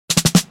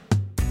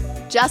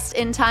Just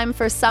in time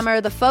for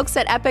summer, the folks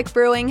at Epic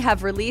Brewing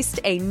have released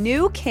a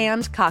new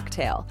canned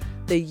cocktail,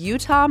 the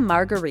Utah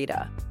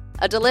Margarita.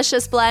 A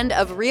delicious blend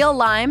of real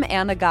lime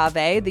and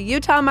agave, the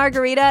Utah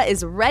Margarita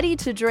is ready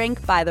to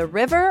drink by the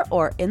river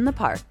or in the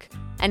park.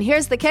 And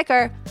here's the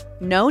kicker,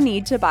 no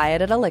need to buy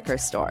it at a liquor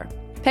store.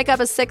 Pick up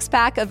a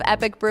 6-pack of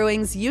Epic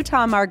Brewing's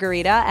Utah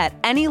Margarita at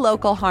any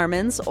local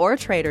Harmon's or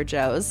Trader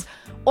Joe's,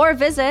 or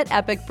visit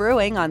Epic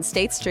Brewing on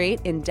State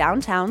Street in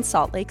downtown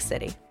Salt Lake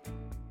City.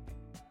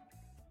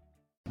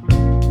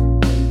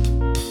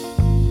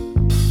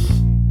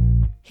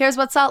 Here's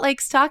what Salt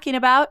Lake's talking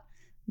about.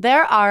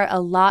 There are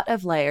a lot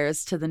of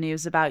layers to the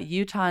news about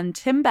Utahn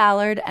Tim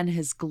Ballard and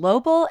his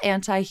global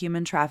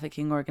anti-human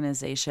trafficking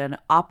organization,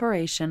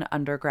 Operation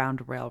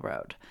Underground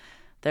Railroad.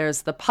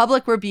 There's the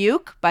public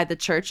rebuke by the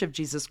Church of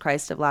Jesus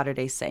Christ of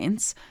Latter-day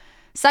Saints,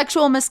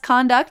 sexual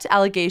misconduct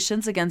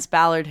allegations against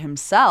Ballard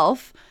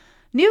himself,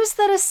 news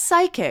that a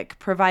psychic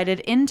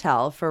provided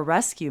intel for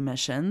rescue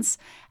missions,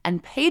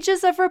 and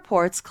pages of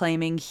reports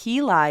claiming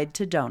he lied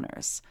to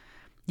donors.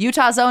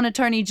 Utah's own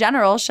Attorney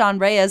General, Sean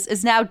Reyes,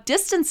 is now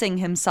distancing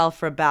himself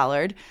from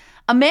Ballard,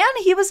 a man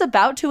he was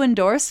about to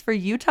endorse for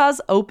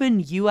Utah's open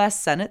U.S.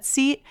 Senate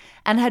seat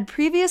and had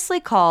previously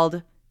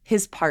called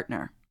his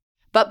partner.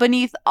 But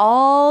beneath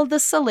all the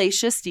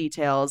salacious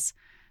details,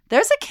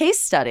 there's a case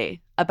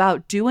study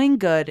about doing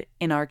good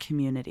in our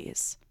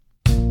communities.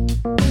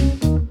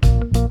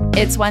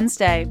 It's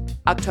Wednesday,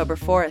 October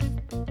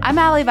 4th. I'm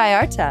Ali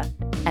Vallarta,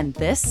 and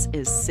this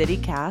is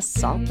CityCast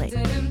Salt Lake.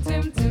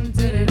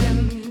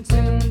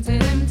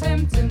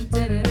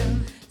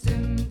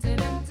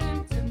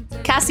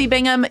 Cassie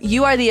Bingham,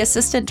 you are the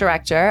Assistant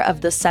Director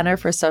of the Center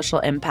for Social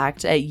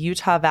Impact at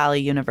Utah Valley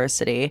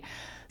University.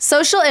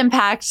 Social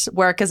impact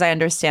work, as I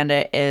understand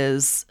it,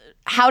 is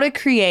how to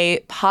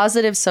create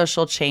positive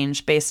social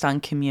change based on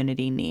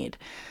community need.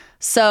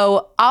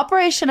 So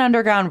Operation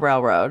Underground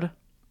Railroad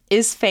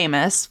is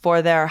famous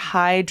for their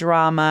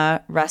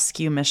high-drama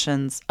rescue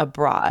missions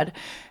abroad.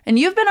 And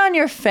you've been on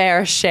your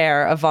fair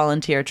share of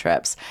volunteer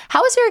trips.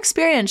 How has your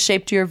experience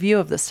shaped your view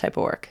of this type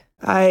of work?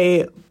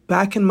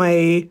 Back in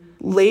my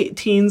late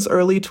teens,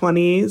 early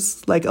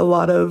 20s, like a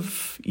lot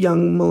of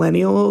young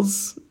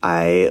millennials,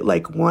 I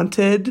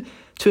wanted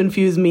to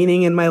infuse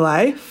meaning in my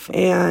life,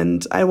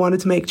 and I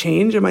wanted to make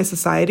change in my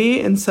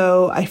society. And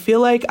so I feel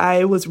like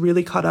I was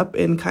really caught up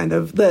in kind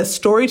of the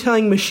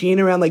storytelling machine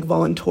around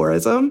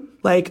voluntourism.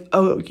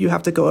 You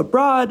have to go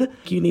abroad.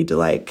 You need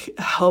to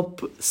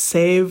help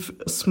save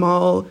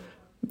small,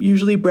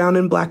 usually brown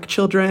and black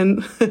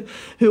children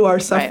who are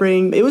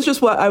suffering. Right. It was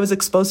just what I was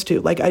exposed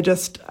to.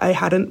 I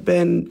hadn't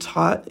been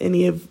taught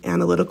any of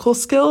analytical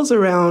skills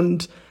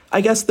around,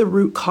 I guess, the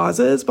root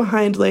causes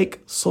behind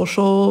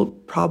social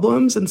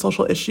problems and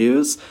social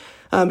issues,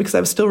 because I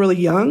was still really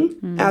young.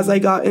 Mm. As I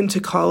got into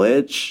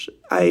college,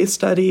 I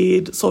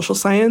studied social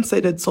science.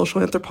 I did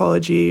social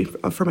anthropology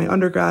for my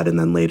undergrad and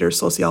then later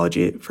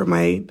sociology for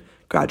my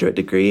graduate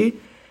degree.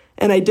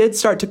 And I did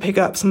start to pick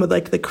up some of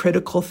the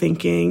critical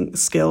thinking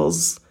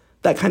skills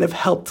that kind of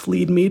helped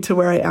lead me to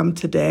where I am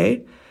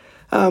today.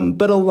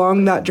 But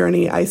along that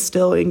journey, I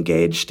still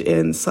engaged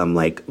in some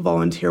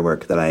volunteer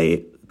work that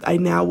I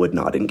now would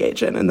not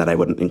engage in and that I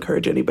wouldn't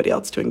encourage anybody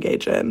else to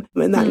engage in.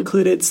 And that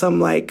included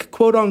some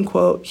quote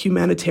unquote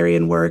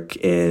humanitarian work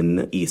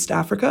in East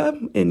Africa,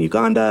 in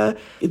Uganda.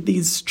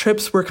 These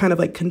trips were kind of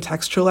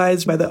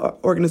contextualized by the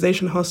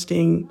organization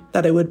hosting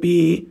that it would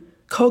be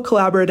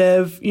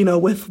co-collaborative,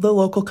 with the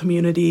local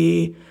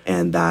community,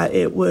 and that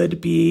it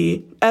would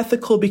be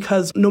ethical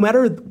because no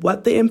matter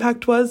what the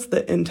impact was,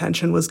 the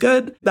intention was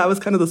good. That was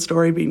kind of the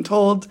story being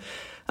told.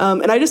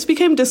 And I just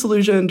became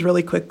disillusioned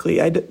really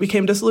quickly. I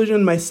became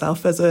disillusioned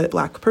myself as a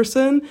Black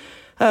person,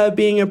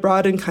 being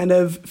abroad and kind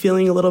of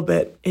feeling a little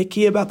bit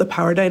icky about the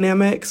power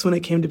dynamics when it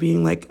came to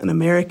being an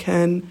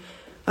American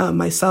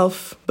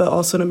myself, but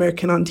also an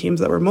American on teams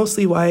that were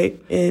mostly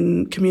white,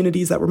 in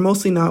communities that were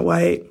mostly not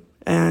white,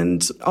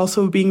 and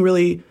also being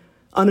really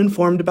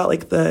uninformed about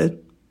the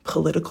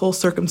political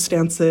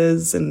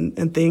circumstances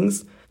and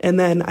things. And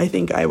then I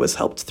think I was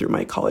helped through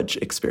my college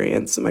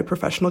experience and my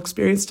professional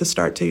experience to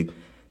start to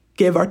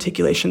give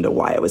articulation to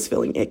why I was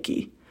feeling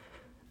icky.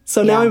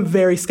 So now I'm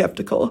very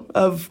skeptical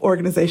of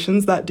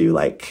organizations that do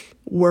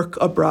work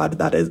abroad,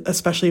 that is,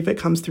 especially if it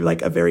comes through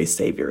a very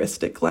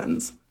savioristic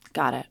lens.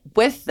 Got it.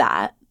 With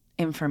that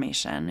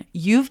information,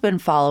 you've been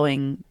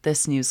following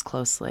this news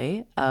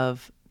closely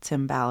of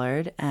Tim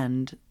Ballard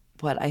and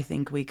what I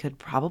think we could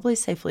probably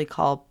safely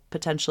call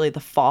potentially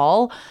the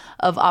fall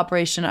of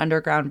Operation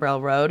Underground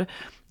Railroad.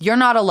 You're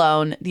not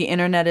alone. The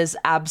internet is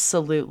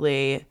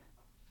absolutely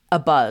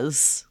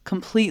abuzz,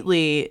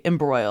 completely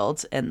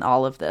embroiled in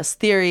all of this.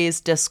 Theories,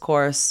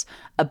 discourse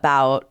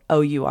about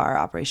OUR,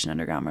 Operation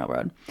Underground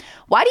Railroad.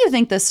 Why do you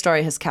think this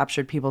story has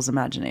captured people's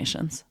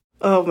imaginations?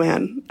 Oh,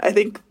 man. I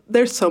think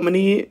there's so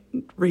many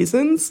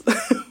reasons,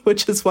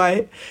 which is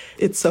why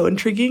it's so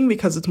intriguing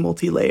because it's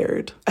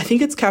multi-layered. I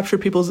think it's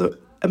captured people's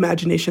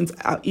imaginations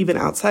even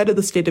outside of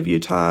the state of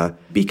Utah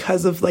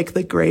because of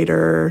the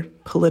greater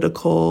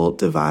political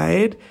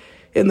divide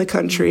in the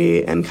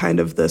country and kind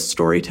of the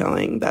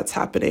storytelling that's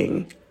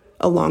happening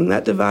along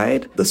that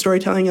divide. The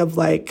storytelling of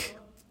like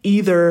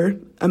either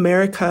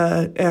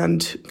America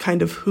and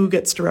kind of who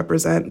gets to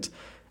represent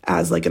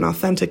as like an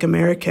authentic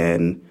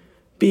American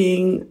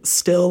being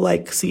still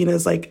like seen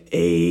as like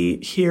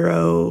a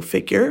hero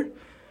figure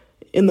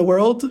in the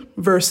world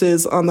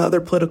versus on the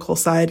other political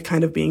side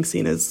kind of being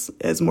seen as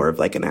more of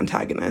like an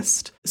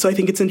antagonist. So I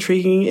think it's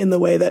intriguing in the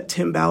way that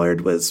Tim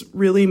Ballard was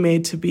really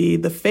made to be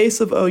the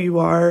face of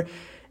OUR.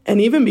 And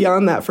even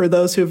beyond that, for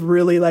those who've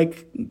really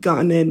like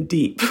gotten in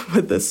deep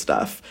with this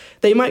stuff,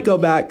 they might go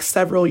back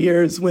several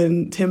years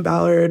when Tim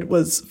Ballard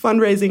was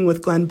fundraising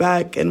with Glenn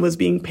Beck and was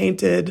being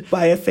painted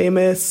by a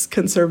famous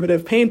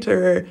conservative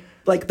painter.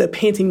 Like the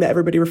painting that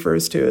everybody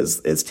refers to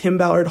is Tim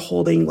Ballard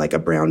holding like a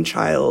brown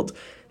child,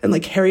 and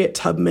like Harriet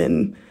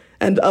Tubman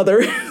and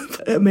other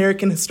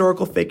American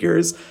historical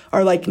figures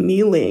are like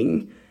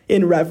kneeling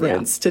in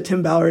reverence to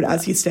Tim Ballard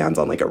as he stands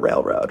on like a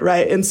railroad,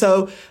 right? And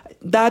so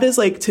that is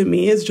like, to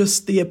me, is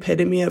just the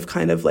epitome of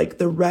kind of like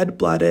the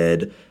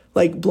red-blooded,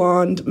 like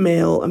blonde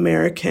male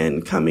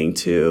American coming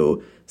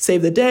to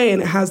save the day.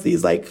 And it has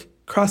these like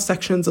cross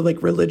sections of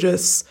like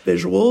religious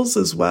visuals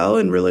as well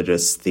and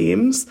religious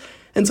themes.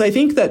 And so I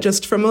think that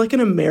just from like an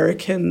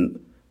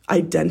American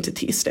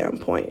identity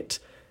standpoint,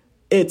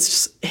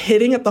 it's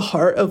hitting at the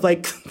heart of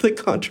like the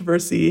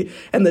controversy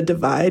and the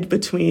divide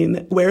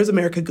between where is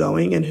America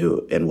going and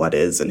who and what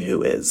is and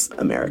who is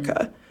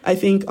America. I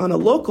think on a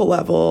local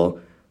level,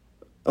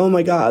 oh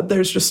my God,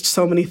 there's just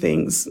so many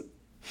things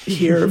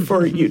here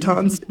for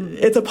Utahns.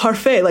 It's a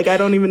parfait. Like, I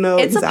don't even know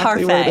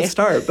exactly where to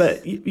start.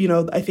 But, you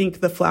know, I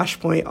think the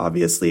flashpoint,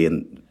 obviously,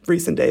 in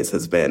recent days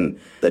has been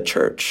the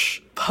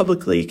church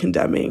publicly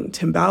condemning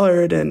Tim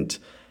Ballard. And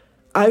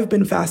I've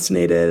been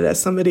fascinated as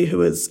somebody who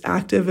was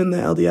active in the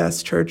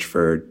LDS church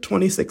for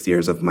 26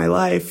 years of my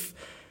life.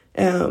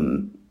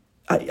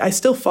 I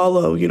still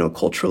follow, you know,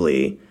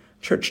 culturally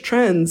church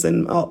trends,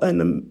 and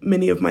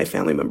many of my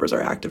family members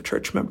are active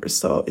church members.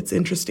 So it's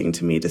interesting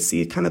to me to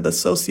see kind of the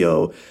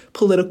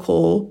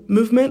socio-political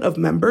movement of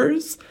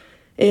members.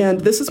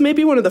 And this is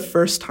maybe one of the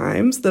first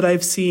times that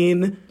I've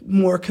seen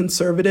more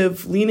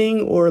conservative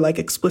leaning or like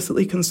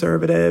explicitly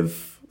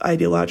conservative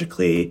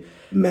ideologically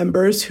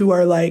members who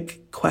are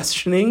like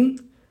questioning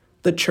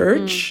the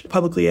church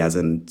publicly, as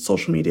in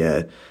social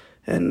media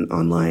and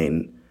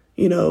online,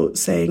 you know,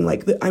 saying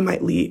like, I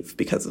might leave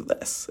because of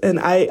this. And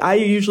I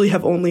usually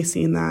have only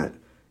seen that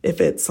if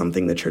it's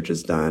something the church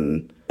has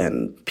done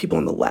and people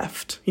on the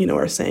left, you know,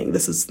 are saying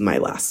this is my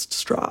last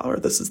straw or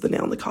this is the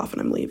nail in the coffin,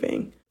 I'm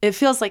leaving. It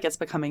feels like it's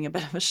becoming a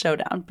bit of a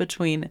showdown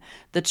between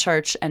the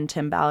church and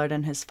Tim Ballard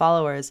and his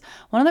followers.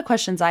 One of the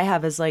questions I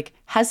have is like,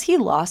 has he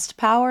lost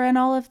power in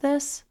all of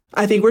this?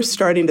 I think we're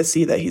starting to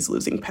see that he's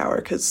losing power,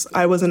 because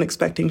I wasn't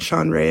expecting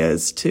Sean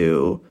Reyes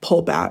to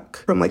pull back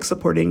from like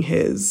supporting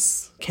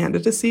his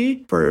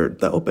candidacy for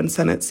the open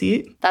Senate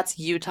seat. That's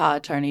Utah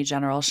Attorney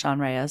General Sean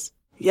Reyes.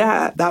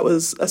 Yeah, that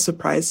was a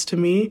surprise to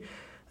me.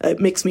 It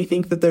makes me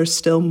think that there's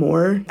still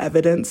more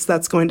evidence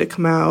that's going to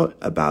come out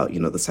about, you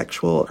know, the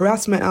sexual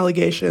harassment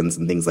allegations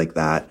and things like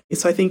that.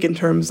 So I think in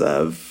terms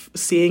of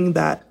seeing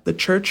that the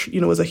church,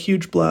 you know, was a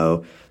huge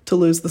blow to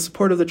lose the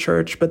support of the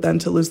church, but then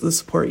to lose the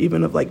support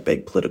even of like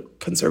big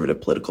conservative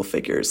political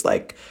figures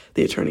like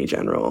the Attorney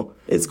General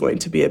is going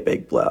to be a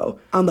big blow.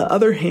 On the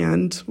other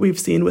hand, we've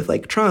seen with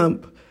like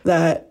Trump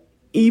that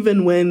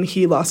even when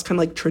he lost kind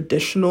of like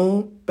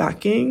traditional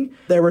backing,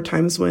 there were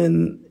times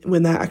when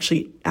that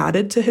actually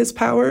added to his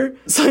power.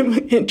 So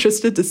I'm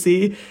interested to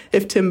see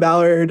if Tim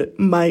Ballard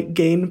might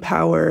gain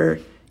power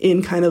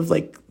in kind of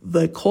like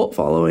the cult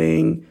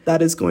following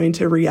that is going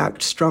to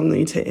react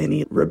strongly to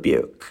any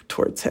rebuke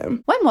towards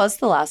him. When was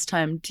the last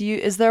time?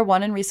 Is there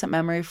one in recent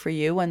memory for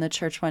you when the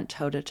church went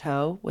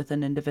toe-to-toe with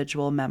an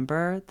individual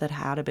member that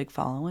had a big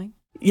following?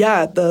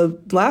 Yeah, the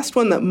last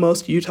one that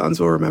most Utahns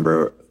will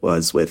remember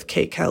was with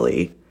Kate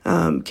Kelly.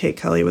 Kate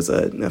Kelly was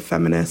a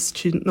feminist.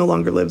 She no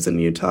longer lives in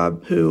Utah,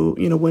 who,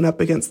 you know, went up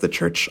against the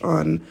church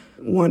on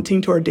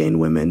wanting to ordain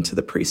women to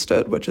the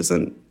priesthood, which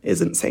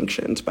isn't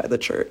sanctioned by the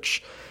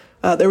church.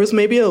 There was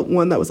maybe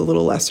one that was a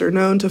little lesser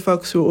known to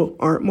folks who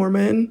aren't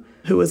Mormon,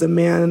 who was a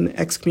man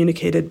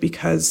excommunicated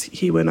because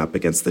he went up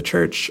against the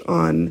church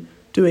on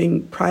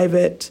doing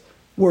private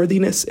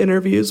worthiness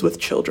interviews with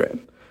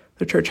children.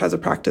 The church has a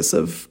practice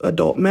of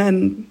adult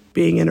men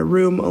being in a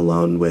room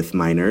alone with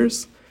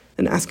minors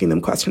and asking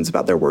them questions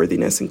about their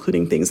worthiness,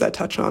 including things that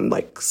touch on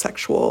like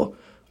sexual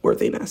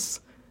worthiness.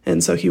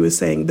 And so he was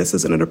saying this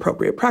isn't an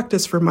appropriate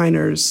practice for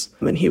minors,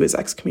 and he was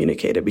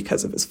excommunicated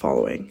because of his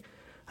following.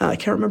 I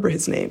can't remember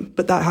his name,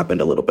 but that happened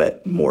a little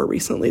bit more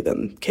recently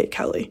than Kate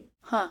Kelly.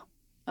 Huh.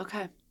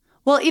 Okay.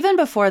 Well, even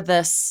before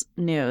this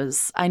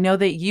news, I know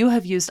that you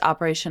have used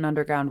Operation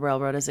Underground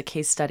Railroad as a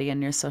case study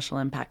in your social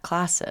impact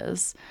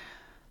classes.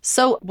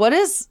 So what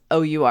is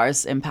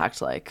OUR's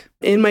impact like?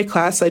 In my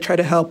class, I try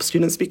to help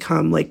students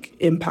become like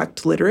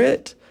impact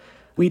literate.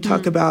 We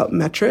talk about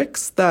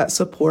metrics that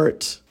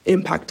support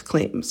impact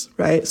claims,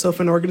 right? So if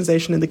an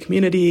organization in the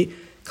community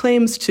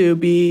claims to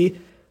be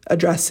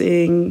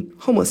addressing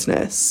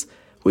homelessness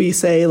we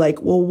say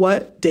like, well,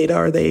 what data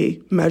are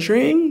they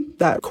measuring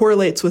that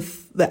correlates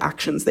with the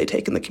actions they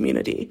take in the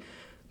community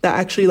that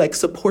actually like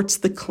supports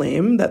the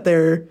claim that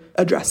they're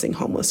addressing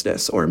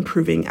homelessness or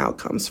improving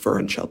outcomes for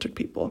unsheltered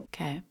people.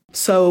 Okay.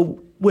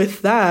 So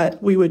with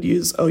that, we would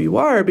use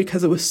OUR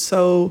because it was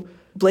so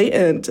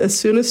blatant. As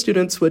soon as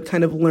students would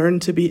kind of learn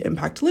to be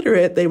impact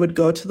literate, they would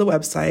go to the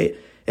website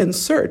and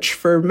search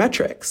for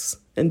metrics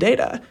and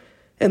data.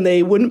 And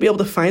they wouldn't be able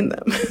to find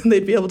them.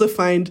 They'd be able to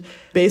find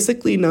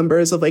basically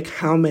numbers of like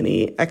how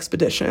many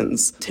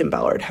expeditions Tim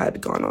Ballard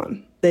had gone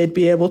on. They'd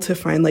be able to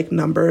find like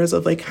numbers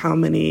of like how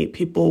many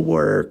people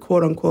were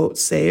quote unquote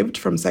saved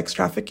from sex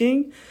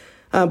trafficking.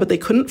 But they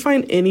couldn't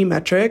find any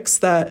metrics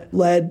that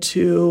led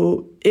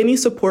to any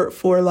support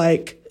for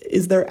like,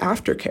 is there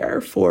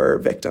aftercare for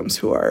victims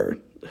who are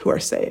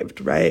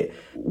saved, right?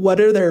 What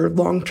are their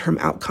long-term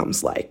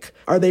outcomes like?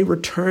 Are they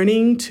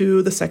returning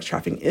to the sex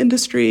trafficking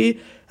industry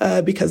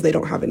because they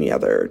don't have any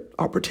other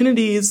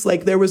opportunities?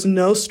 Like there was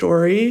no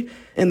story,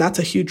 and that's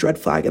a huge red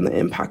flag in the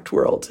impact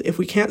world. If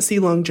we can't see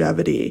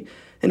longevity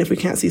and if we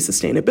can't see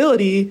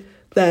sustainability,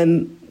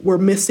 then we're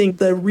missing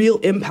the real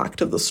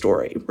impact of the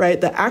story, right?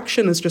 The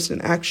action is just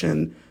an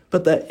action,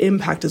 but the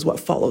impact is what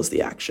follows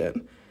the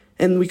action.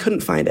 And we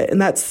couldn't find it.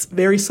 And that's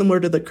very similar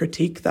to the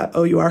critique that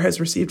OUR has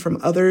received from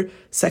other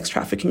sex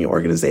trafficking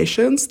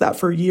organizations that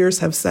for years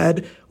have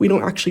said, we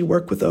don't actually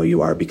work with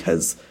OUR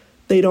because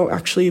they don't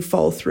actually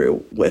follow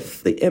through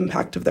with the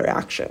impact of their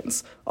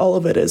actions. All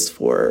of it is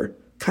for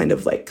kind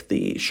of like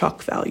the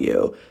shock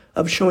value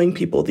of showing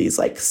people these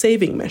like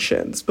saving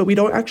missions, but we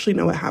don't actually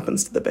know what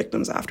happens to the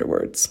victims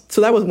afterwards.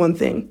 So that was one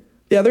thing.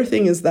 The other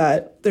thing is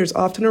that there's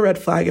often a red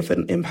flag if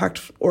an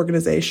impact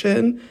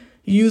organization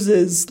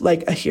uses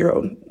like a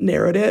hero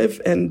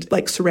narrative and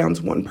like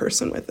surrounds one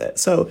person with it.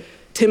 So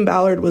Tim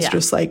Ballard was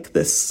just like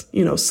this,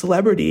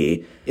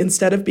 celebrity,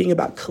 instead of being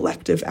about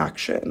collective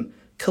action,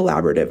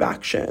 collaborative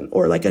action,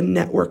 or like a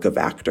network of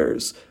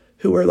actors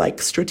who were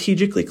like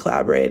strategically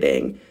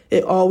collaborating.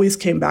 It always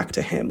came back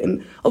to him.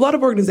 And a lot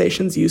of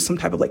organizations use some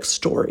type of like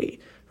story,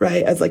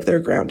 right, as like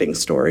their grounding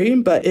story,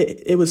 but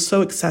it was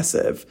so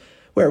excessive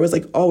where it was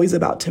like always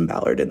about Tim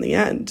Ballard in the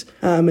end.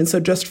 And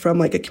so just from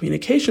like a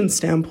communication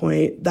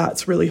standpoint,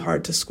 that's really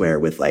hard to square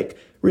with like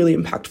really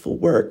impactful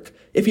work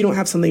if you don't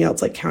have something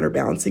else like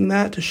counterbalancing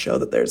that to show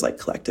that there's like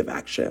collective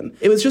action.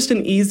 It was just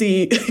an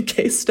easy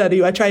case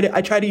study. I try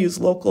to use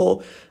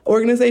local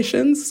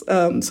organizations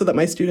so that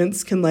my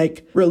students can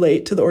like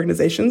relate to the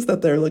organizations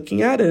that they're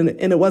looking at. And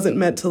it wasn't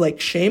meant to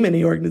like shame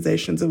any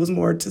organizations. It was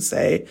more to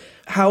say,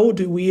 how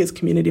do we as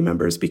community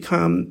members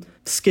become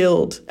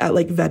skilled at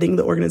like vetting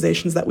the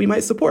organizations that we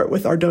might support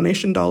with our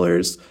donation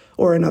dollars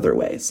or in other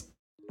ways?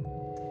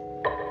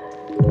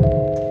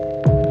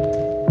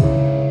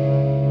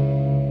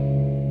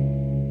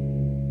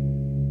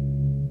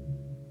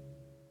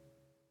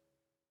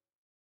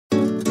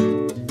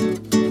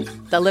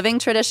 The Living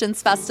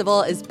Traditions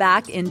Festival is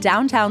back in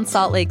downtown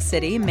Salt Lake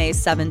City, May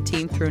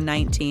 17th through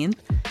 19th,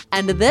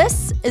 and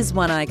this is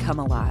when I come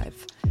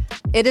alive.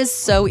 It is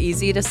so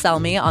easy to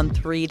sell me on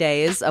 3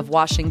 days of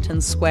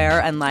Washington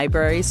Square and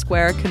Library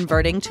Square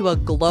converting to a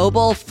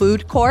global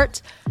food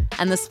court,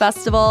 and this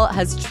festival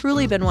has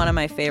truly been one of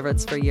my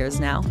favorites for years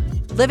now.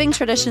 Living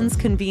Traditions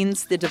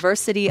convenes the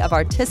diversity of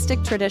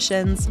artistic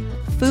traditions,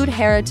 food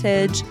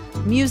heritage,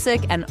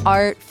 music, and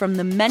art from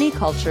the many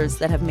cultures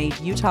that have made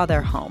Utah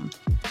their home.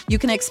 You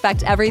can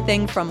expect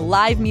everything from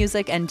live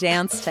music and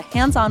dance to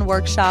hands-on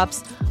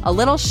workshops, a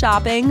little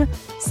shopping,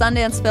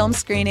 Sundance film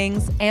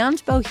screenings,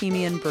 and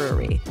Bohemian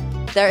Brewery.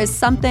 There is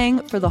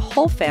something for the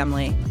whole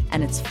family,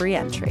 and it's free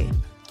entry.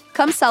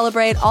 Come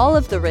celebrate all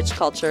of the rich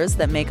cultures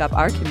that make up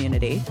our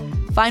community.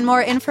 Find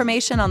more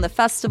information on the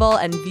festival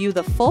and view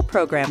the full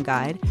program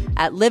guide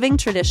at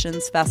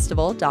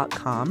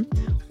livingtraditionsfestival.com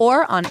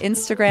or on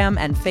Instagram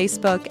and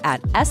Facebook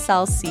at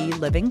SLC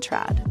Living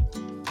Trad.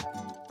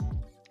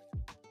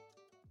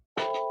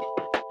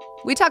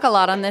 We talk a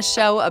lot on this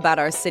show about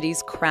our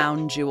city's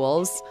crown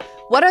jewels.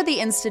 What are the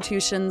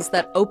institutions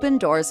that open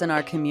doors in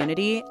our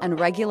community and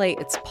regulate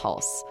its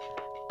pulse?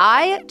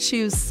 I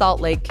choose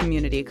Salt Lake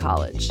Community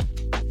College,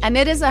 and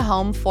it is a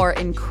home for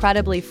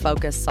incredibly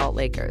focused Salt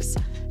Lakers.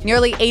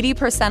 Nearly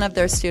 80% of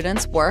their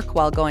students work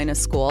while going to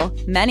school,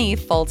 many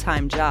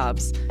full-time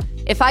jobs.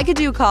 If I could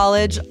do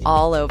college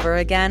all over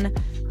again,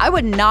 I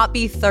would not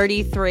be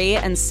 33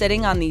 and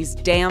sitting on these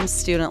damn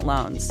student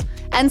loans.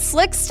 And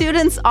slick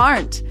students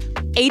aren't.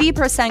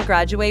 80%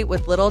 graduate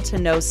with little to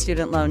no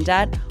student loan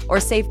debt or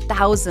save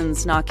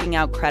thousands knocking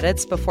out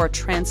credits before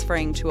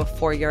transferring to a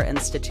four-year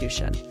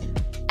institution.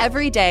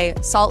 Every day,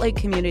 Salt Lake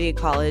Community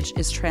College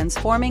is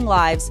transforming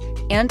lives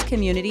and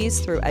communities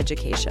through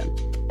education.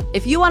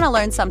 If you want to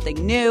learn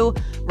something new,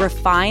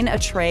 refine a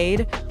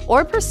trade,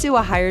 or pursue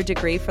a higher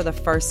degree for the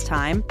first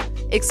time,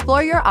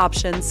 explore your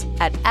options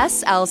at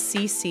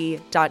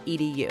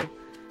slcc.edu.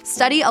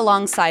 Study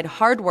alongside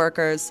hard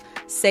workers,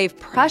 save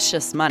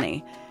precious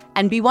money,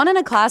 and be one in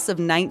a class of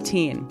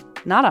 19,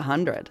 not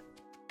 100.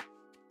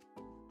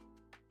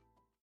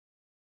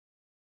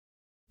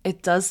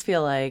 It does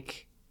feel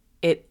like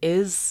it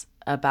is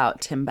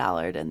about Tim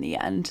Ballard in the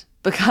end,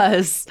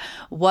 because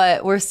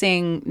what we're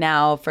seeing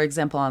now, for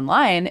example,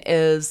 online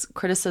is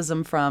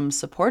criticism from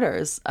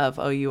supporters of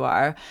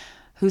OUR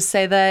who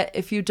say that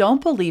if you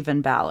don't believe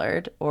in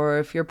Ballard, or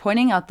if you're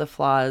pointing out the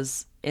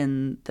flaws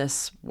in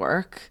this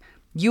work,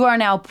 you are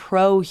now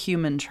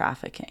pro-human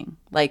trafficking.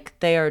 Like,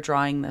 they are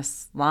drawing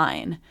this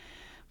line,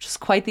 which is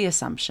quite the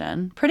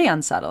assumption, pretty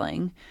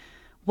unsettling.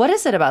 What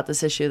is it about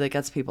this issue that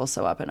gets people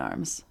so up in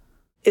arms?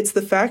 It's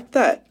the fact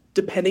that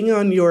depending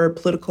on your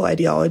political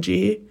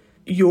ideology,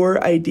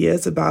 your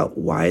ideas about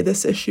why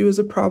this issue is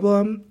a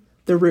problem,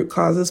 the root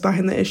causes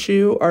behind the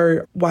issue,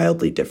 are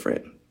wildly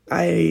different.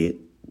 I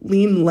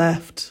lean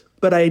left,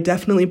 but I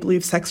definitely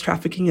believe sex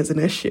trafficking is an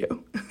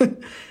issue.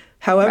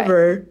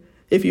 However,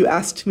 if you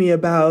asked me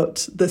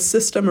about the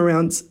system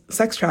around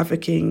sex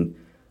trafficking,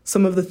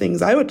 some of the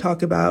things I would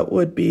talk about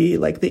would be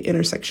like the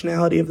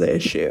intersectionality of the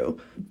issue.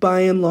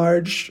 By and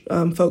large,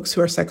 folks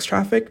who are sex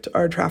trafficked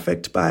are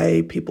trafficked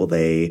by people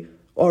they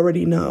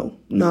already know,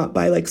 not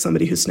by like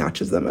somebody who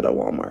snatches them at a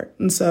Walmart.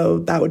 And so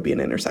that would be an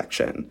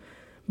intersection.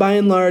 By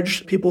and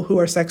large, people who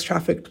are sex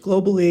trafficked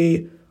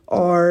globally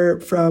are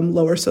from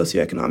lower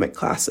socioeconomic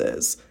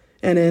classes.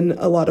 And in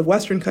a lot of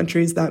Western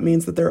countries, that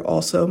means that they're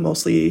also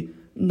mostly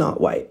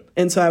not white.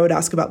 And so I would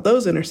ask about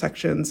those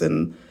intersections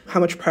and how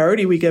much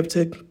priority we give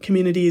to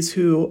communities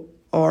who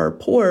are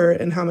poor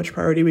and how much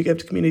priority we give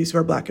to communities who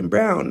are Black and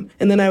brown.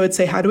 And then I would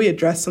say, how do we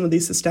address some of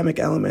these systemic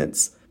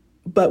elements?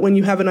 But when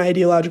you have an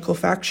ideological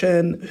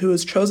faction who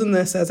has chosen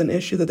this as an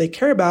issue that they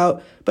care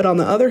about, but on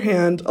the other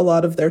hand, a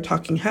lot of their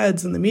talking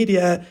heads in the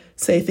media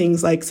say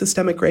things like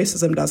systemic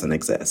racism doesn't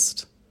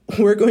exist,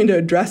 we're going to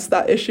address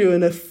that issue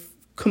in a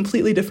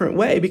completely different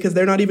way because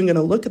they're not even going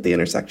to look at the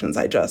intersections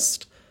I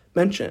just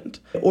mentioned.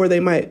 Or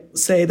they might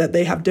say that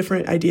they have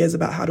different ideas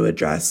about how to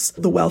address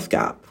the wealth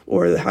gap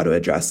or how to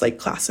address like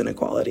class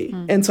inequality.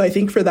 And so I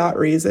think for that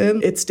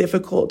reason, it's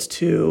difficult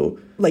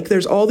to, like,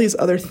 there's all these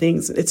other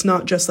things. It's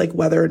not just like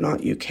whether or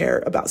not you care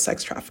about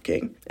sex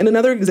trafficking. And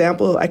another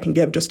example I can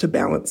give just to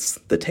balance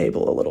the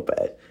table a little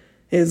bit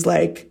is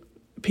like,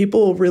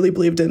 people really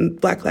believed in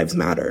Black Lives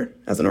Matter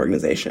as an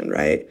organization,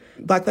 right?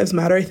 Black Lives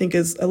Matter, I think,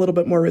 is a little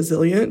bit more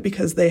resilient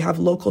because they have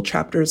local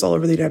chapters all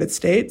over the United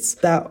States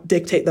that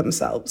dictate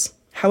themselves.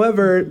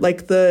 However,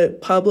 like the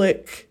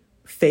public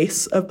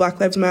face of Black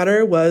Lives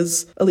Matter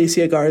was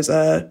Alicia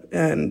Garza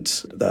and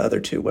the other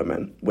two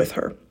women with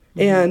her.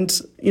 And,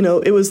 you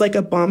know, it was like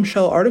a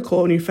bombshell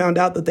article when you found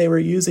out that they were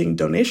using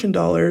donation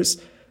dollars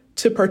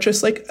to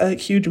purchase like a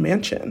huge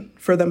mansion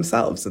for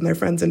themselves and their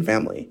friends and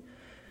family.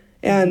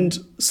 And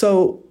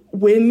so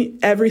when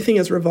everything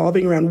is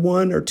revolving around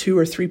one or two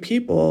or three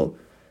people,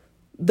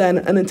 then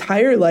an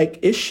entire like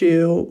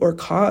issue or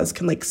cause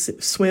can like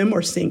swim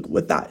or sink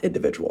with that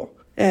individual.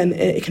 And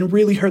it can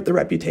really hurt the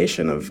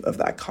reputation of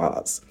that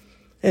cause.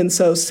 And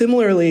so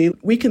similarly,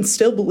 we can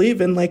still believe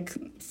in like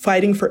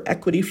fighting for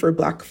equity for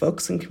Black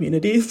folks and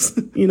communities,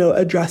 you know,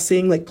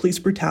 addressing like police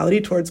brutality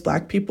towards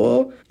Black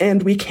people.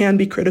 And we can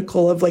be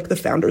critical of like the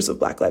founders of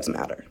Black Lives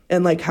Matter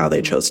and like how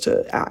they chose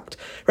to act,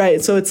 right?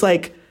 So it's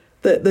like,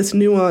 this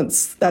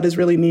nuance that is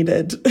really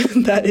needed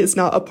that is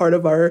not a part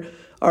of our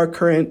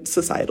current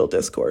societal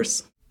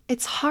discourse.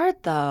 It's hard,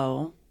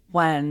 though,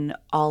 when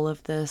a lot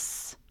of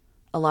this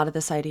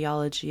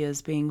ideology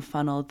is being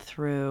funneled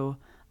through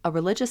a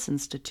religious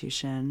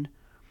institution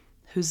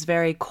whose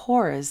very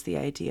core is the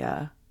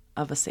idea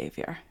of a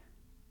savior,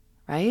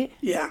 right?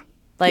 Yeah.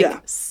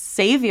 Like,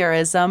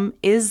 saviorism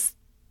is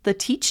the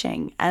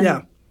teaching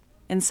and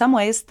in some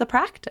ways the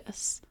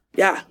practice.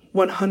 Yeah,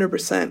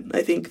 100%.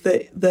 I think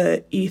that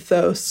the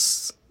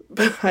ethos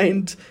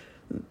behind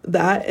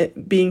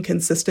that being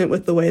consistent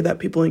with the way that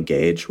people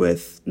engage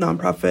with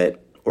nonprofit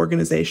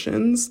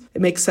organizations,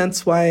 it makes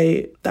sense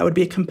why that would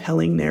be a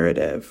compelling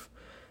narrative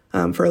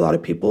for a lot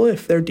of people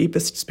if their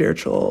deepest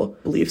spiritual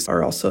beliefs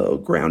are also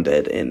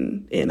grounded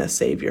in a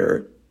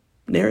savior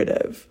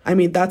narrative. I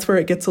mean, that's where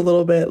it gets a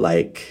little bit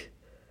like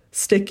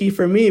sticky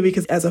for me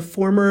because as a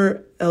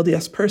former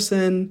LDS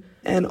person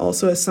and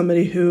also as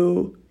somebody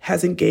who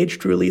has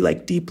engaged really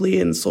like deeply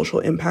in social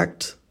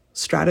impact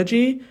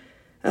strategy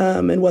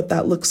and what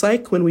that looks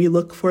like when we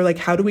look for like,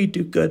 how do we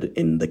do good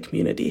in the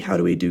community? How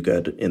do we do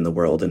good in the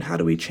world? And how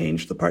do we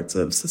change the parts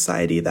of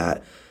society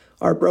that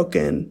are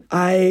broken?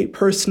 I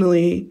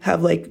personally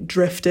have like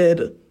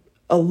drifted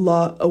a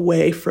lot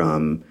away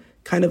from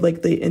kind of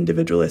like the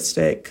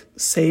individualistic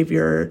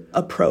savior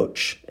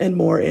approach and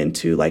more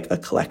into like a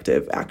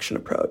collective action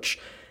approach.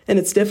 And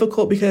it's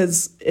difficult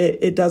because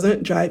it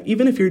doesn't jive.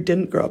 Even if you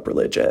didn't grow up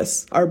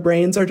religious, our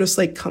brains are just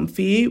like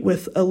comfy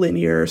with a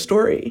linear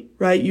story,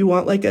 right? You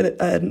want like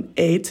an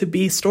A to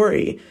B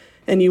story.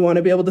 And you want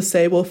to be able to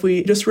say, well, if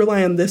we just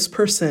rely on this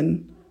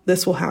person,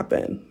 this will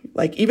happen.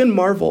 Like even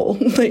Marvel,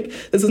 like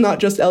this is not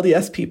just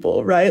LDS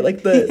people, right?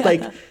 Like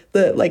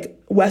the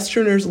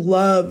Westerners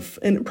love,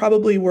 and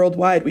probably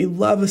worldwide, we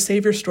love a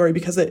savior story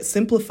because it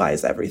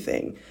simplifies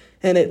everything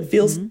and it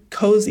feels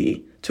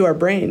cozy to our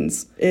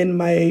brains. In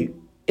my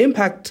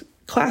impact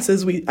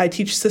classes, I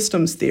teach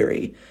systems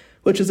theory,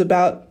 which is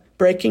about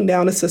breaking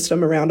down a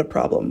system around a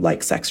problem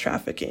like sex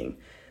trafficking.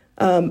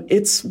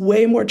 It's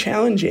way more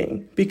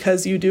challenging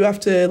because you do have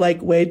to like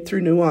wade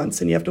through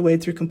nuance and you have to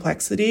wade through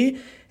complexity.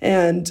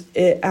 And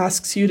it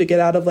asks you to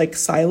get out of like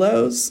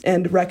silos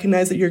and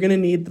recognize that you're going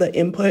to need the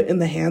input in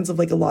the hands of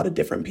like a lot of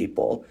different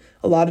people,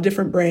 a lot of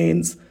different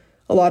brains,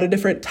 a lot of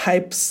different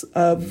types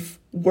of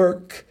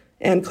work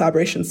and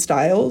collaboration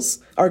styles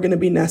are going to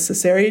be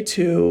necessary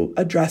to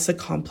address a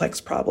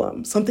complex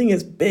problem. Something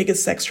as big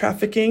as sex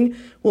trafficking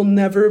will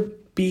never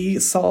be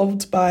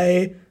solved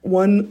by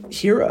one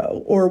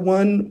hero or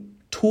one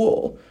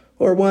tool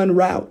or one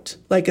route.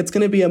 Like, it's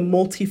going to be a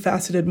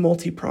multifaceted,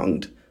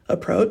 multi-pronged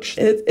approach.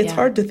 It's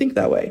hard to think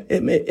that way.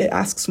 It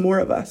asks more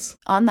of us.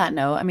 On that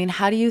note, I mean,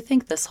 how do you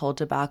think this whole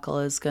debacle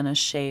is going to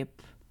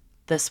shape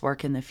this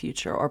work in the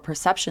future, or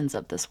perceptions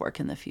of this work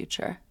in the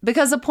future?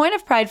 Because a point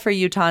of pride for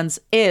Utahns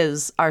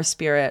is our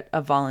spirit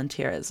of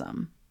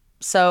volunteerism.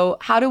 So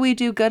how do we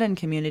do good in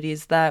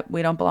communities that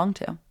we don't belong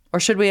to?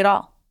 Or should we at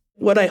all?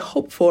 What I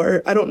hope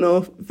for, I don't know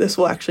if this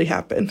will actually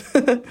happen,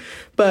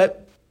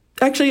 but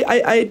actually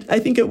I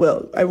think it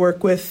will. I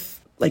work with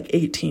like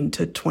 18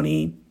 to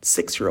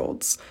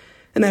 26-year-olds.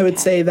 And I would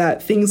say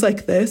that things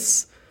like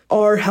this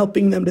are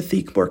helping them to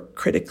think more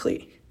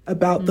critically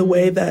about the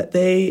way that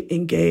they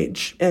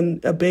engage.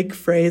 And a big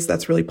phrase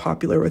that's really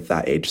popular with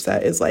that age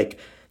set is like,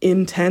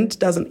 intent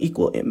doesn't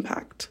equal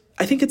impact.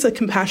 I think it's a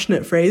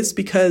compassionate phrase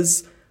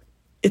because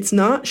it's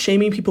not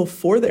shaming people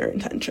for their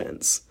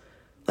intentions.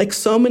 Like,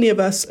 so many of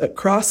us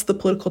across the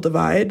political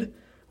divide,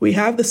 we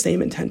have the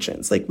same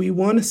intentions. Like, we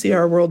want to see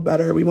our world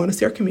better. We want to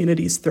see our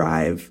communities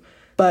thrive.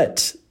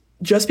 But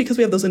just because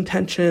we have those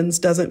intentions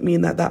doesn't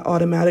mean that that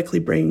automatically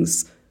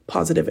brings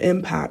positive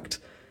impact.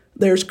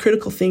 There's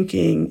critical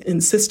thinking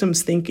and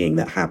systems thinking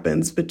that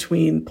happens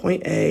between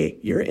point A,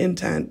 your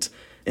intent,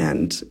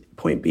 and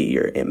point B,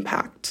 your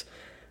impact.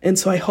 And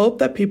so I hope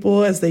that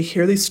people, as they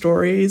hear these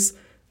stories,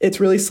 it's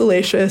really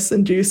salacious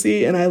and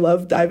juicy, and I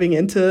love diving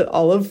into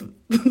all of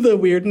the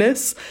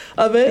weirdness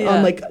of it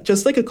on like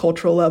just like a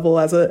cultural level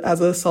as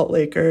a Salt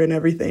Laker and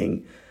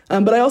everything.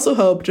 But I also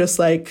hope, just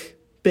like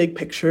big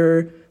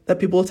picture, that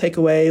people will take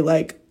away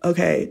like,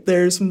 okay,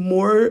 there's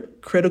more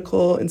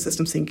critical and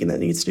systems thinking that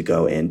needs to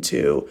go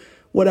into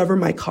whatever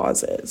my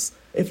cause is.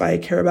 If I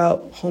care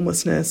about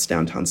homelessness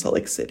downtown Salt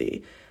Lake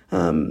City,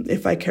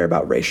 if I care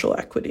about racial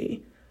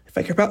equity, if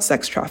I care about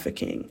sex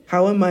trafficking,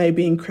 how am I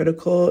being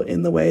critical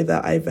in the way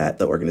that I vet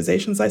the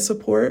organizations I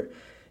support?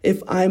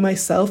 If I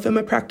myself am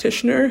a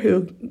practitioner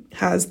who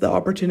has the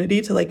opportunity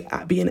to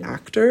like be an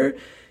actor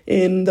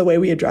in the way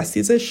we address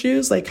these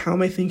issues, like, how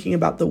am I thinking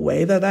about the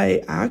way that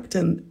I act,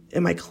 and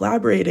am I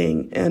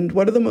collaborating, and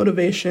what are the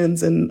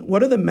motivations and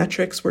what are the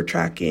metrics we're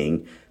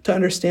tracking to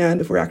understand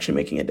if we're actually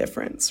making a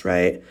difference,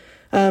 right?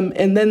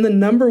 And then the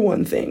number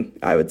one thing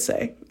I would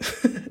say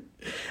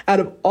out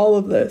of all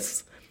of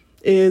this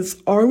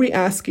is, are we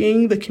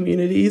asking the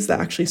communities that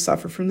actually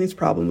suffer from these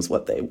problems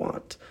what they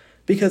want?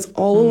 Because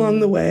all along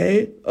the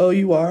way,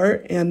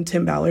 OUR and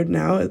Tim Ballard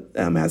now,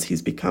 as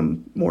he's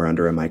become more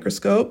under a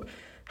microscope,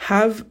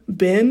 have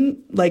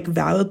been like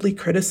validly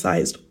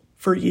criticized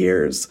for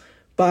years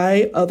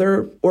by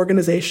other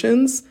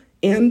organizations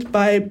and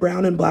by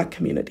brown and black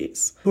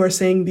communities who are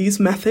saying these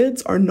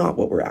methods are not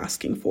what we're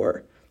asking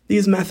for.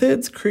 These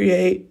methods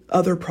create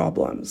other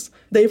problems.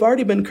 They've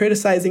already been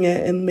criticizing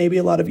it, and maybe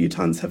a lot of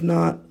Utahns have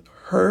not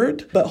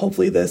heard, but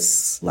hopefully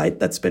this light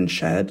that's been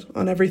shed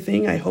on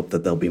everything, I hope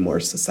that they'll be more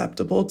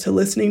susceptible to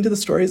listening to the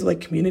stories of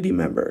like community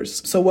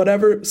members. So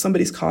whatever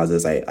somebody's cause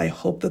is, I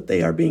hope that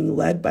they are being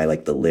led by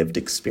like the lived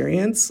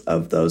experience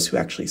of those who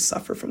actually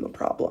suffer from the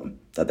problem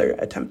that they're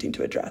attempting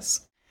to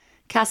address.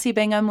 Cassie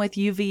Bingham with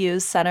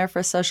UVU's Center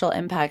for Social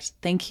Impact,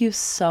 thank you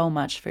so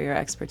much for your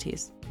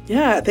expertise.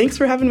 Yeah, thanks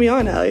for having me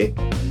on, Allie.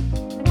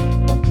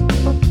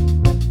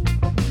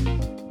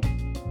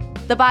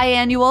 The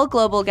biannual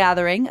global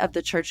gathering of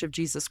The Church of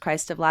Jesus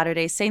Christ of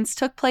Latter-day Saints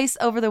took place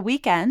over the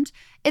weekend.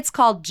 It's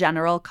called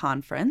General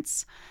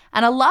Conference.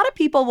 And a lot of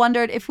people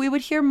wondered if we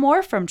would hear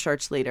more from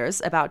church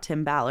leaders about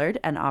Tim Ballard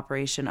and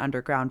Operation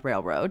Underground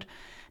Railroad.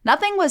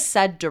 Nothing was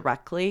said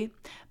directly,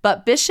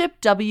 but Bishop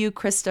W.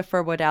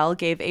 Christopher Waddell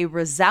gave a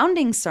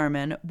resounding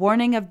sermon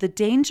warning of the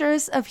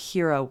dangers of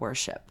hero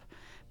worship.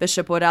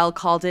 Bishop Waddell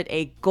called it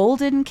a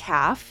golden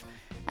calf,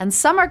 and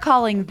some are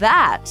calling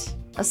that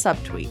a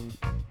subtweet.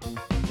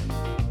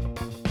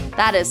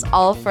 That is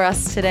all for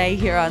us today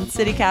here on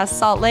CityCast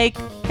Salt Lake.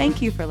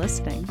 Thank you for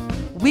listening.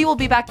 We will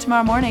be back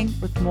tomorrow morning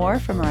with more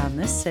from around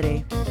this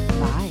city.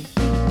 Bye.